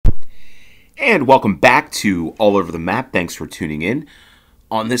And welcome back to All Over the Map. Thanks for tuning in.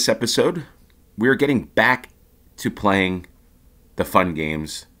 On this episode, we're getting back to playing the fun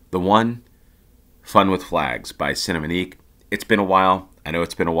games. The one, Fun with Flags by Cinnamonique. It's been a while. I know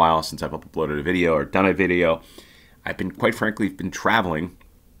it's been a while since I've uploaded a video or done a video. I've been, quite frankly, been traveling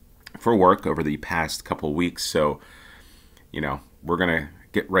for work over the past couple of weeks. So, we're going to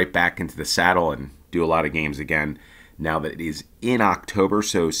get right back into the saddle and do a lot of games again now that it is in October.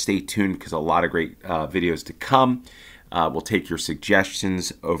 So stay tuned because a lot of great videos to come. We'll take your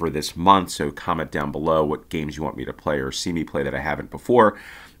suggestions over this month. So comment down below what games you want me to play or see me play that I haven't before.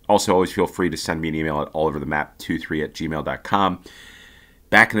 Also, always feel free to send me an email at alloverthemap23@gmail.com.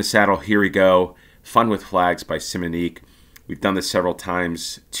 Back in the saddle, here we go. Fun with Flags by Cinnamonique. We've done this several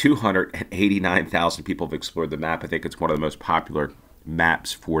times. 289,000 people have explored the map. I think it's one of the most popular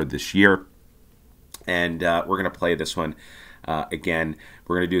maps for this year. And we're going to play this one again.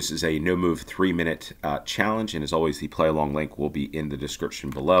 We're going to do this as a no-move 3-minute challenge. And as always, the play-along link will be in the description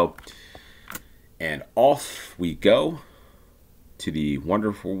below. And off we go to the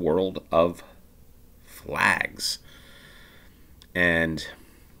wonderful world of flags. And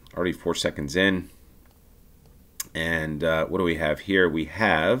already 4 seconds in. And what do we have here? We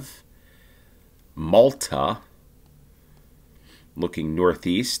have Malta looking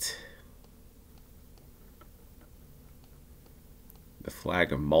northeast. The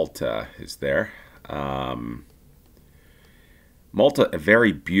flag of Malta is there. Malta, a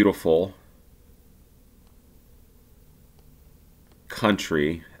very beautiful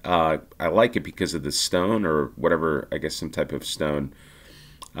country. I like it because of the stone or whatever, I guess some type of stone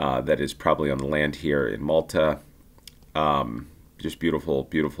that is probably on the land here in Malta. Just beautiful,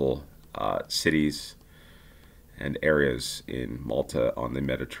 beautiful cities and areas in Malta on the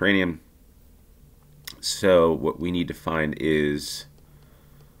Mediterranean. So what we need to find is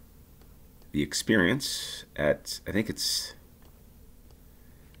the experience at, I think it's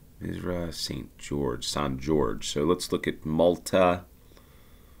Misra St. George, San George. So let's look at Malta.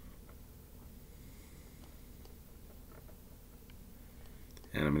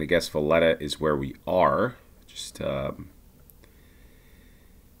 And I'm going to guess Valletta is where we are. Just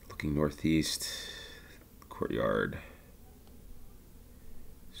looking northeast, courtyard.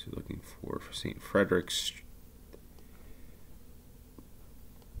 So looking for St. Frederick's.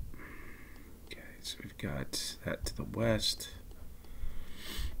 Okay, so we've got that to the west.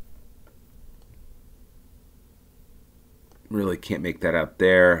 Really can't make that out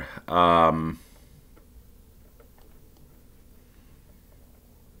there.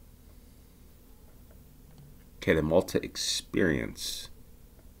 Okay, the Malta experience.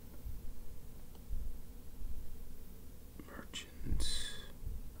 Merchants.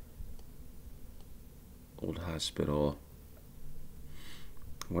 Old hospital.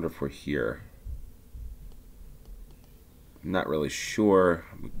 I wonder if we're here. I'm not really sure.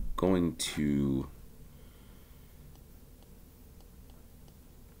 I'm going to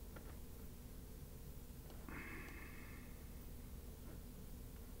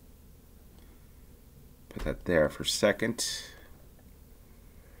put that there for a second.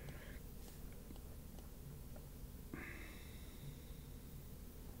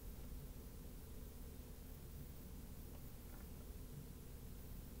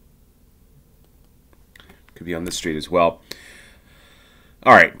 Could be on this street as well.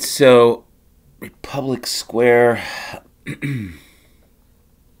 All right, so Republic Square.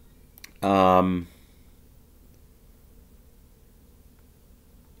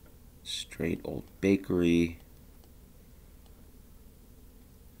 Straight old bakery.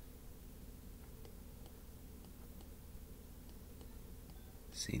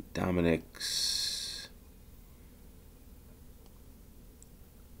 St. Dominic's.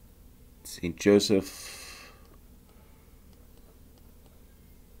 St. Joseph.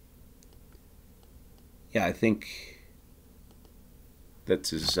 Yeah, I think that's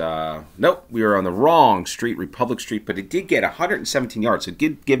his, nope, we were on the wrong street, Republic Street, but it did get 117 yards, so it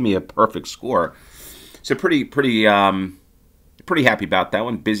did give me a perfect score. So pretty happy about that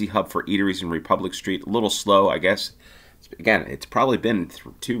one. Busy hub for eateries in Republic Street. A little slow, I guess. Again, it's probably been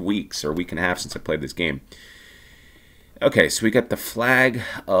 2 weeks or a week and a half since I played this game. Okay, so we got the flag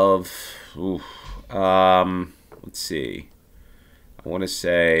of, let's see. I want to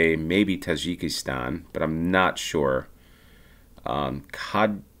say maybe Tajikistan, but I'm not sure.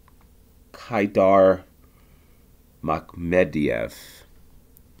 Kaidar Makhmediev.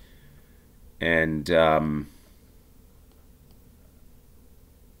 And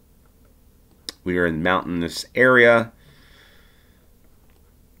we are in a mountainous area.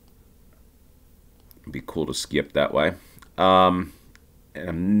 It'd be cool to ski up that way. And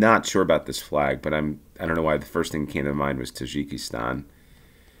I'm not sure about this flag, but I don't know why the first thing that came to mind was Tajikistan.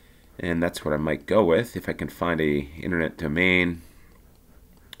 And that's what I might go with if I can find a internet domain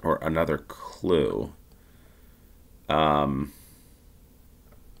or another clue.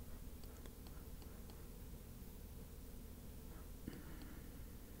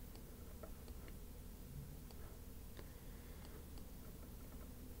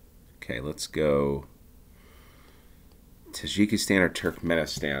 Okay, let's go Tajikistan or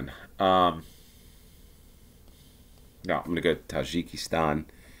Turkmenistan. No, I'm going to go Tajikistan.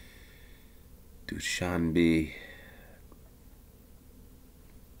 Dushanbe.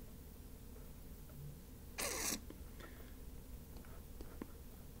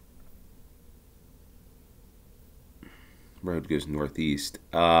 Road goes northeast.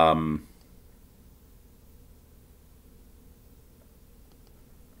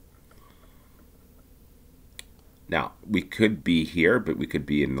 Now, we could be here, but we could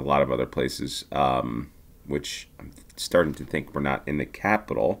be in a lot of other places, which I'm starting to think we're not in the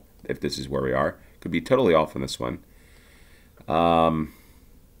capital, if this is where we are. Could be totally off on this one. Vadat.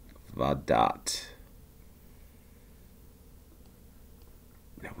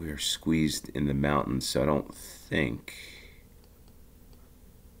 Now, we are squeezed in the mountains, so I don't think...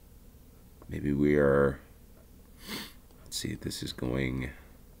 Maybe we are... Let's see, this is going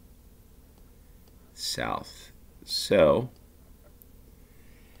south. So,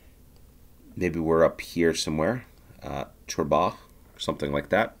 maybe we're up here somewhere, Turbach, or something like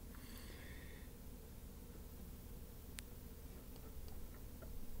that.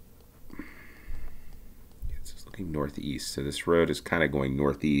 It's looking northeast, so this road is kind of going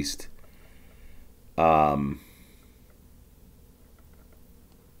northeast.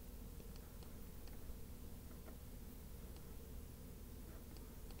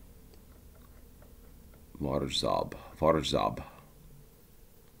 Varzab.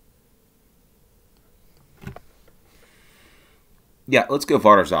 Yeah, let's go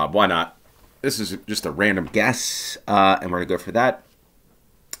Varzab. Why not? This is just a random guess, and we're going to go for that.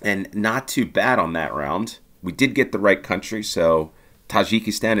 And not too bad on that round. We did get the right country, so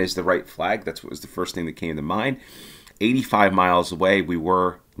Tajikistan is the right flag. That's what was the first thing that came to mind. 85 miles away. We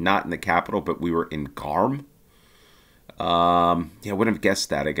were not in the capital, but we were in Garm. Yeah, I wouldn't have guessed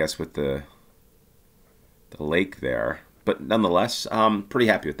that, I guess, with the lake there. But nonetheless, pretty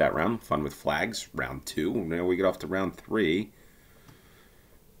happy with that round. Fun with flags. Round 2. Now we get off to round 3.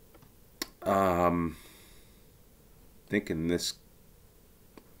 Thinking this...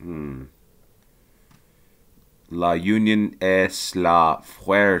 La Unión es la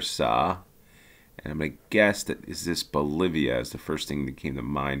fuerza. And I'm going to guess that is this Bolivia is the first thing that came to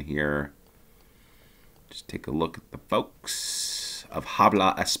mind here. Just take a look at the folks of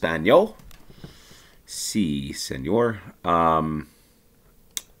Habla Español. Sí, senor.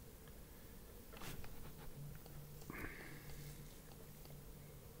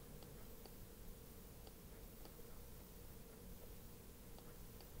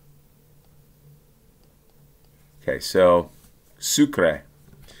 Okay, so Sucre.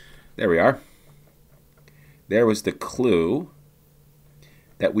 There we are. There was the clue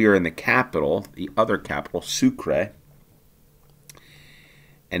that we are in the capital, the other capital, Sucre.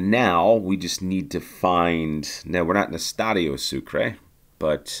 And now we just need to find... Now, we're not in Estadio Sucre,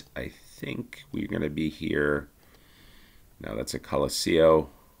 but I think we're going to be here. No, that's a Coliseo.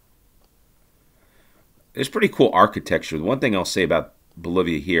 There's pretty cool architecture. The one thing I'll say about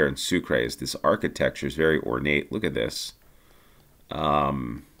Bolivia here in Sucre is this architecture is very ornate. Look at this.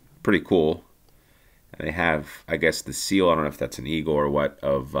 Pretty cool. And they have, I guess, the seal. I don't know if that's an eagle or what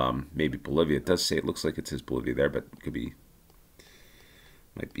of maybe Bolivia. It does say, it looks like it says Bolivia there, but it could be...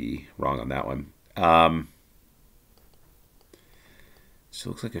 Might be wrong on that one. So it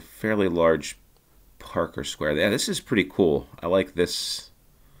looks like a fairly large park or square. Yeah, this is pretty cool. I like this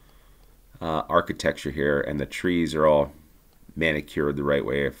architecture here, and the trees are all manicured the right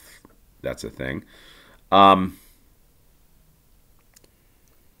way, if that's a thing.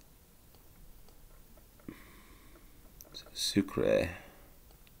 Sucre.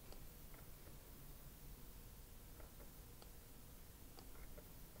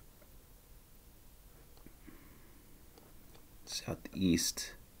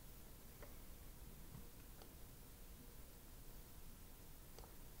 Southeast.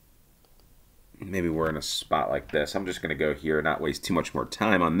 Maybe we're in a spot like this. I'm just going to go here, not waste too much more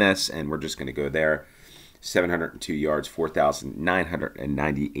time on this, and we're just going to go there. 702 yards,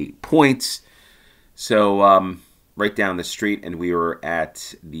 4,998 points. So right down the street, and we were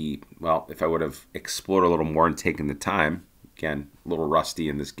at the, well, if I would have explored a little more and taken the time, again, a little rusty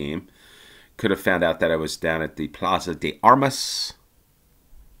in this game, could have found out that I was down at the Plaza de Armas.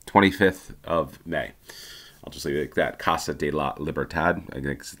 25th of May. I'll just leave it like that. Casa de la Libertad. I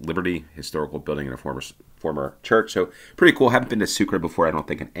think it's Liberty, historical building in a former church. So pretty cool. Haven't been to Sucre before, I don't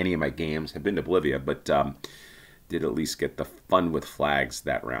think, in any of my games. Have been to Bolivia, but did at least get the fun with flags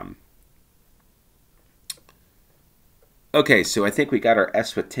that round. Okay, so I think we got our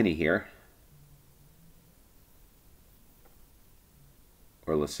Eswatini here.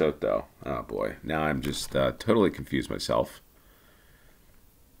 Or Lesotho. Oh boy. Now I'm just totally confused myself.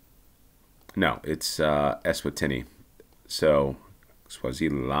 No, it's Eswatini. So,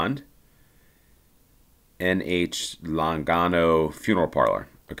 Swaziland. NH Lagano Funeral Parlor.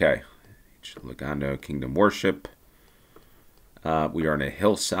 Okay. Lagano Kingdom Worship. We are on a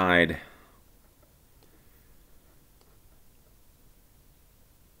hillside.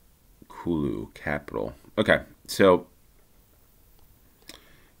 Kulu, capital. Okay, so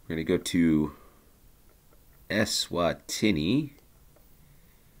we're going to go to Eswatini.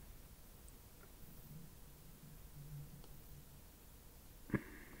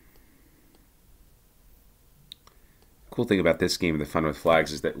 Cool thing about this game, the fun with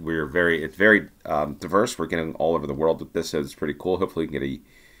flags, is that it's very diverse. We're getting all over the world with this, so it's pretty cool. Hopefully we can get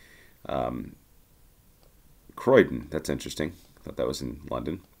a Croydon. That's interesting. I thought that was in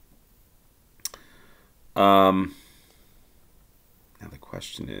London. Now the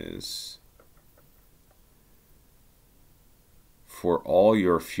question is, for all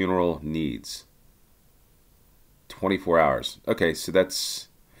your funeral needs, 24 hours. Okay, so that's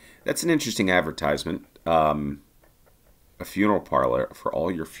an interesting advertisement. A funeral parlor for all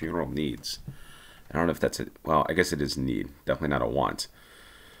your funeral needs. I don't know if that's it. Well, I guess it is a need. Definitely not a want.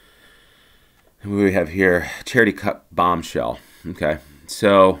 And we have here, Charity Cup Bombshell. Okay,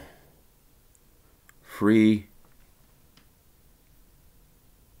 so free.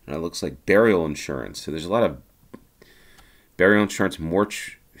 And it looks like burial insurance. So there's a lot of burial insurance,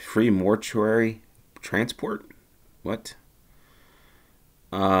 free mortuary transport. What?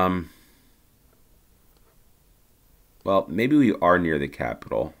 Well, maybe we are near the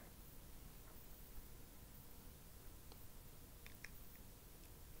capital.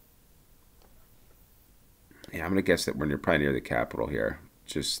 Yeah, I'm going to guess that we're probably near the capital here.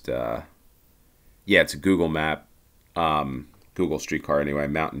 Just, yeah, it's a Google map. Google streetcar anyway.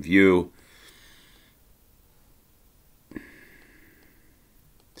 Mountain View.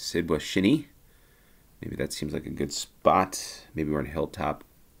 Sibwashini. Maybe that seems like a good spot. Maybe we're on Hilltop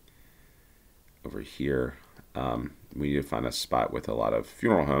over here. We need to find a spot with a lot of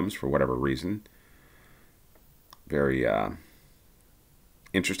funeral homes for whatever reason. Very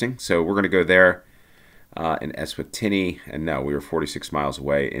interesting. So we're going to go there in Eswatini. And no, we were 46 miles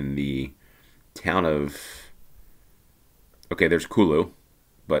away in the town of... Okay, there's Kulu,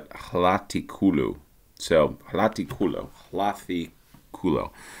 but Hlatikulu. So Hlatikulu.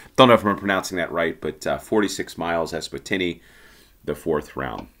 Don't know if I'm pronouncing that right, but 46 miles, Eswatini, the fourth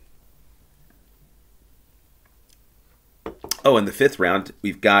round. Oh, in the fifth round,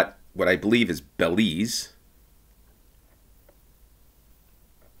 we've got what I believe is Belize.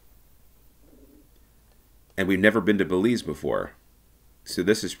 And we've never been to Belize before. So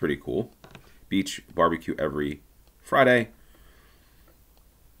this is pretty cool. Beach barbecue every Friday.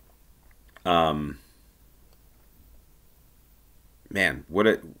 Man, what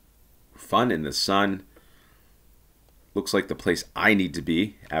a fun in the sun. Looks like the place I need to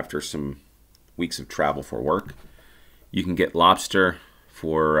be after some weeks of travel for work. You can get lobster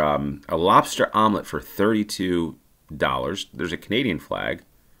for a lobster omelet for $32. There's a Canadian flag.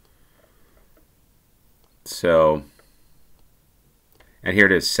 So, and here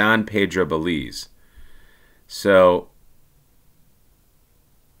it is, San Pedro, Belize. So,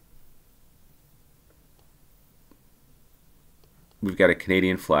 we've got a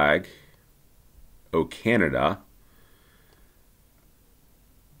Canadian flag. Oh, Canada.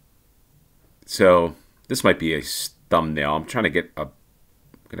 So, this might be a thumbnail. I'm trying to get a... I'm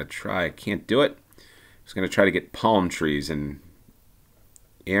going to try. I can't do it. I was going to try to get palm trees and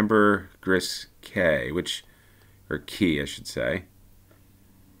ambergris K, which... or key, I should say.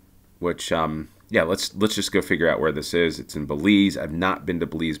 Which, yeah, let's just go figure out where this is. It's in Belize. I've not been to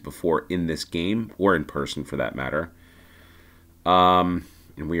Belize before in this game, or in person for that matter. And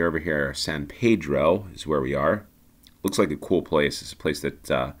we are over here. San Pedro is where we are. Looks like a cool place. It's a place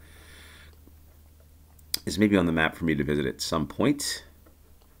that is maybe on the map for me to visit at some point.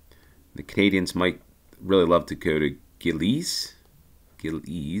 The Canadians might really love to go to Gillies.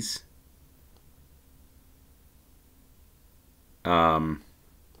 Gillies.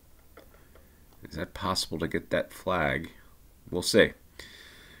 Is that possible to get that flag? We'll see.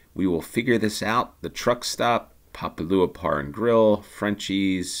 We will figure this out. The truck stop Papalua Bar and Grill,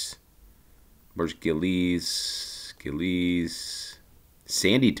 Frenchies, where's Gillies,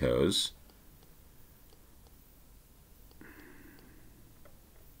 Sandy Toes,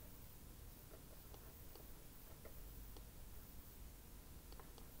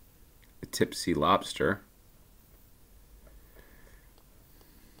 the Tipsy Lobster,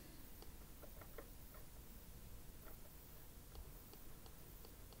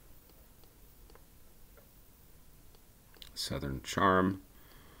 Southern Charm,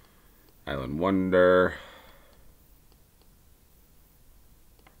 Island Wonder,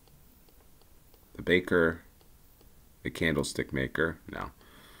 the Baker, the Candlestick Maker. No.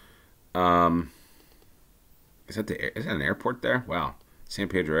 Is that an airport there? Wow. San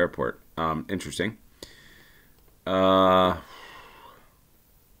Pedro Airport. Interesting. Come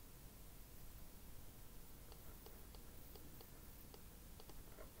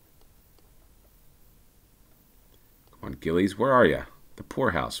on, Gillies. Where are you? The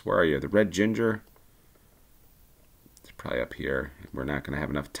Poorhouse. Where are you? The Red Ginger. It's probably up here. We're not going to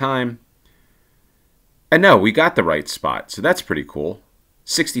have enough time. And no, we got the right spot. So that's pretty cool.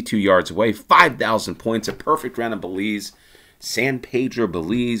 62 yards away. 5,000 points. A perfect round of Belize. San Pedro,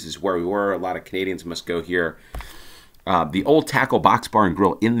 Belize is where we were. A lot of Canadians must go here. The Old Tackle Box Bar and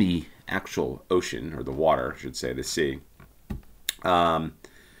Grill in the actual ocean, or the water, I should say, the sea. And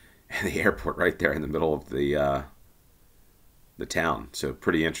the airport right there in the middle of the town. So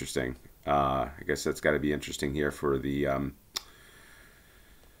pretty interesting. I guess that's got to be interesting here for the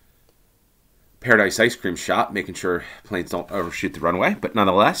Paradise Ice Cream Shop, making sure planes don't overshoot the runway. But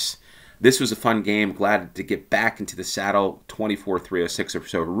nonetheless, this was a fun game. Glad to get back into the saddle. 24-306 or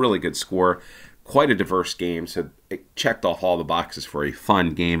so. Really good score. Quite a diverse game. So it checked off all the boxes for a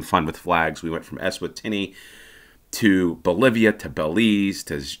fun game. Fun with flags. We went from Eswatini to Bolivia to Belize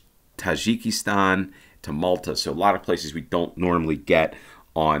to Tajikistan to Malta. So a lot of places we don't normally get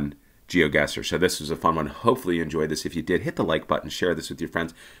on GeoGuessr. So this was a fun one. Hopefully you enjoyed this. If you did, hit the like button, share this with your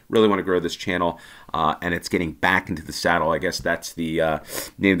friends. Really want to grow this channel, and it's getting back into the saddle. I guess that's the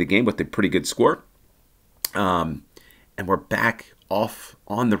name of the game with a pretty good score. And we're back off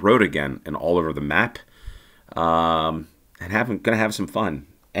on the road again and all over the map, and gonna have some fun.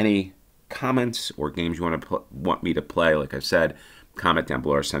 Any comments or games you want me to play, like I said, comment down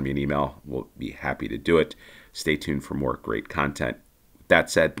below or send me an email. We'll be happy to do it. Stay tuned for more great content. That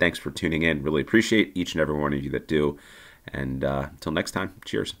said, thanks for tuning in. Really appreciate each and every one of you that do. And until next time,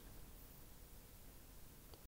 cheers.